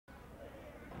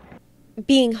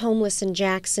Being homeless in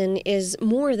Jackson is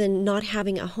more than not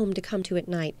having a home to come to at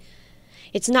night.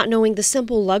 It's not knowing the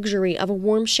simple luxury of a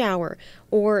warm shower,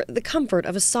 or the comfort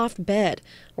of a soft bed,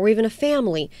 or even a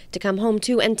family to come home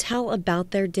to and tell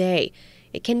about their day.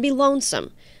 It can be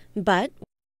lonesome, but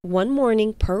one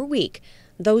morning per week,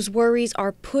 those worries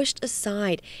are pushed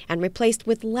aside and replaced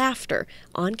with laughter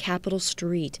on Capitol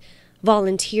Street.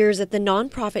 Volunteers at the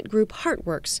nonprofit group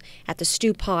HeARTworks at the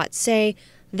Stew Pot say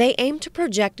they aim to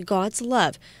project God's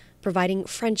love, providing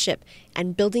friendship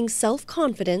and building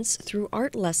self-confidence through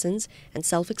art lessons and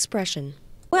self-expression.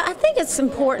 Well, I think it's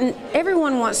important.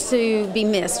 Everyone wants to be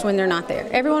missed when they're not there.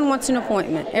 Everyone wants an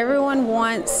appointment. Everyone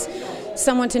wants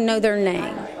someone to know their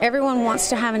name. Everyone wants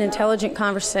to have an intelligent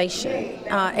conversation.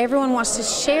 Everyone wants to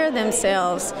share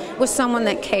themselves with someone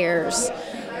that cares.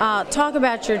 Talk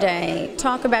about your day.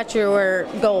 Talk about your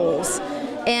goals.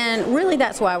 And really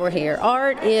that's why we're here.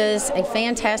 Art is a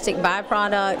fantastic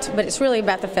byproduct, but it's really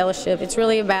about the fellowship. It's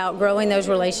really about growing those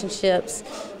relationships,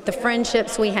 the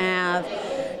friendships we have,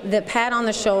 the pat on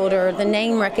the shoulder, the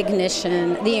name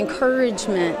recognition, the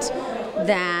encouragement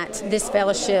that this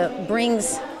fellowship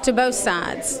brings to both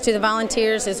sides, to the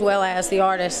volunteers as well as the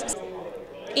artists.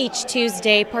 Each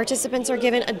Tuesday, participants are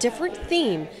given a different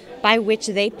theme by which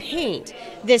they paint.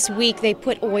 This week, they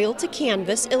put oil to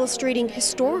canvas, illustrating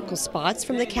historical spots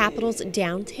from the Capitol's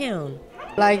downtown.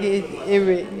 Like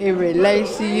it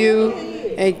relates to you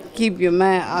and keep your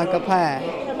mind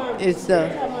occupied.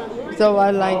 So I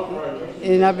like it,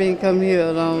 and I've been coming here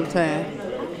a long time.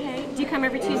 Okay. Do you come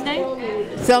every Tuesday?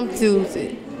 Some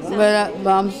Tuesday, but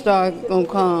I'm starting to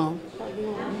come,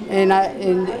 and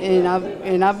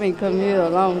I've been coming here a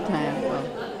long time. So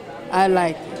I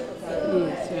like it.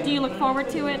 Yes, do you look forward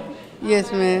to it?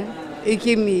 Yes, ma'am. It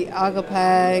keeps me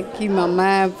occupied, keep my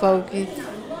mind focused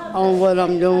on what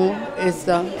I'm doing and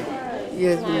stuff.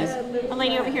 Yes, ma'am. A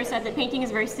lady over here said that painting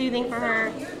is very soothing for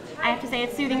her. I have to say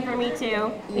it's soothing for me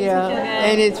too. Yeah,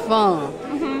 and it's fun.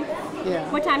 Mm-hmm.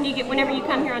 Yeah. What time do you get, whenever you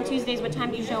come here on Tuesdays, what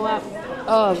time do you show up?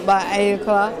 By 8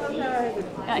 o'clock.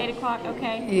 About 8 o'clock,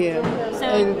 okay. Yeah. So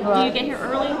 8 o'clock. Do you get here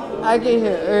early? I get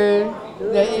here early.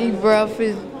 They eat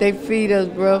breakfast, they feed us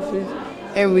breakfast,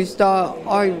 and we start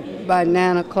art by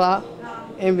 9 o'clock,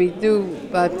 and we do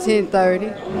by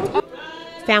 10:30.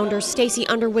 Founder Stacy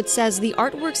Underwood says the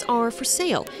artworks are for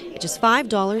sale at just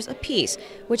 $5 a piece,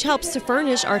 which helps to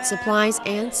furnish art supplies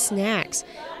and snacks.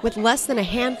 With less than a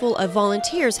handful of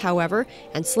volunteers, however,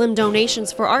 and slim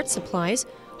donations for art supplies,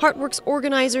 HeARTworks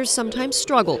organizers sometimes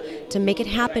struggle to make it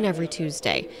happen every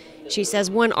Tuesday. She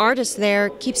says one artist there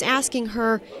keeps asking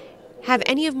her, "Have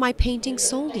any of my paintings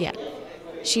sold yet?"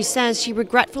 She says she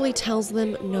regretfully tells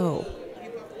them no.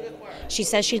 She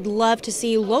says she'd love to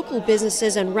see local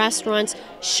businesses and restaurants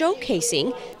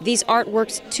showcasing these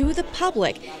artworks to the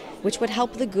public, which would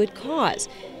help the good cause.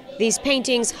 These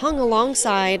paintings, hung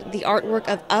alongside the artwork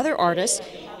of other artists,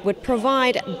 would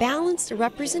provide balanced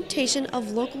representation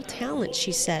of local talent,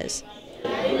 she says.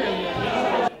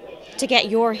 To get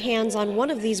your hands on one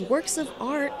of these works of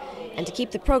art and to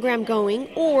keep the program going,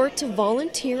 or to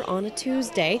volunteer on a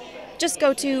Tuesday, just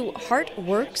go to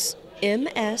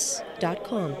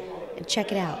HeARTworksms.com and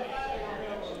check it out.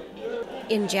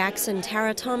 In Jackson,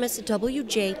 Tara Thomas,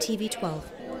 WJTV 12.